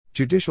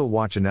Judicial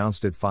Watch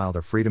announced it filed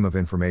a Freedom of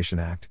Information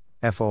Act,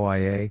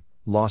 FOIA,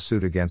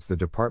 lawsuit against the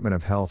Department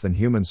of Health and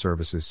Human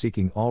Services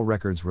seeking all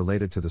records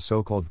related to the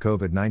so-called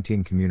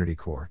COVID-19 Community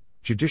Core,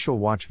 Judicial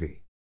Watch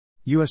v.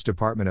 U.S.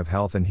 Department of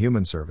Health and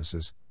Human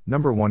Services, No.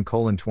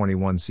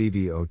 1:21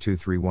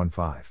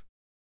 CV02315.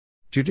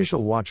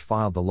 Judicial Watch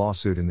filed the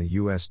lawsuit in the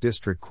U.S.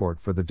 District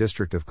Court for the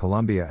District of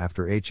Columbia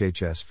after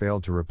HHS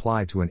failed to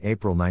reply to an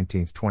April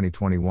 19,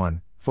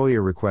 2021,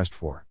 FOIA request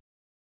for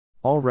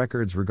all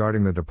records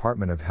regarding the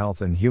Department of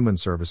Health and Human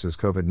Services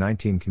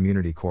COVID-19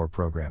 Community Core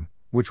program,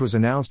 which was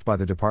announced by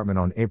the department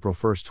on April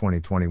 1,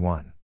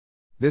 2021.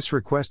 This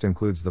request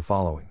includes the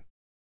following: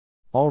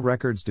 all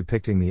records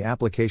depicting the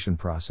application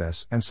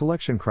process and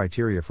selection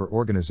criteria for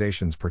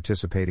organizations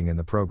participating in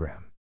the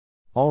program.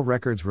 All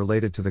records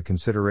related to the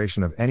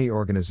consideration of any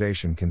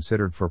organization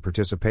considered for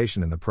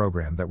participation in the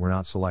program that were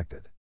not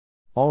selected.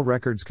 All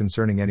records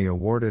concerning any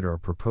awarded or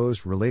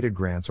proposed related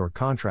grants or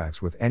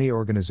contracts with any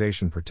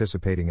organization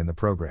participating in the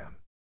program.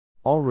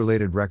 All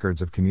related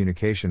records of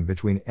communication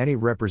between any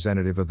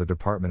representative of the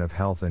Department of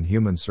Health and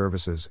Human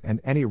Services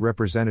and any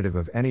representative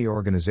of any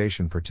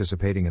organization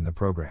participating in the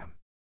program.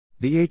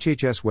 The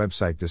HHS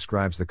website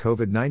describes the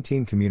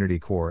COVID-19 Community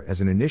Core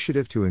as an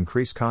initiative to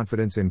increase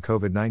confidence in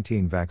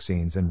COVID-19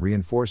 vaccines and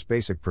reinforce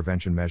basic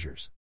prevention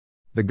measures.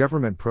 The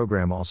government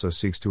program also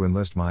seeks to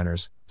enlist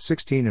minors,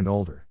 16 and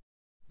older.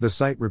 The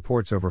site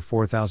reports over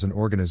 4,000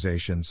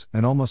 organizations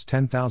and almost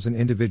 10,000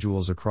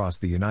 individuals across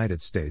the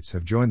United States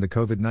have joined the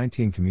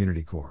COVID-19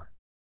 Community Core.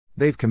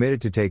 They've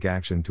committed to take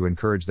action to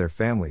encourage their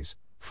families,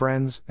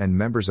 friends, and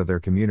members of their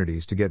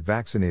communities to get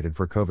vaccinated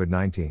for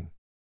COVID-19.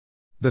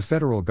 The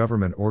federal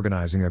government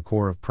organizing a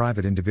core of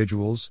private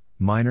individuals,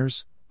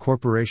 minors,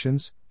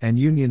 corporations, and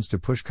unions to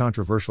push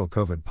controversial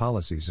COVID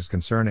policies is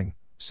concerning,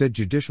 said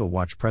Judicial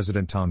Watch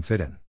President Tom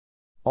Fitton.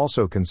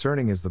 Also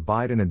concerning is the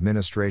Biden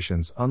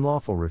administration's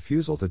unlawful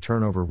refusal to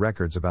turn over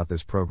records about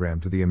this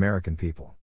program to the American people.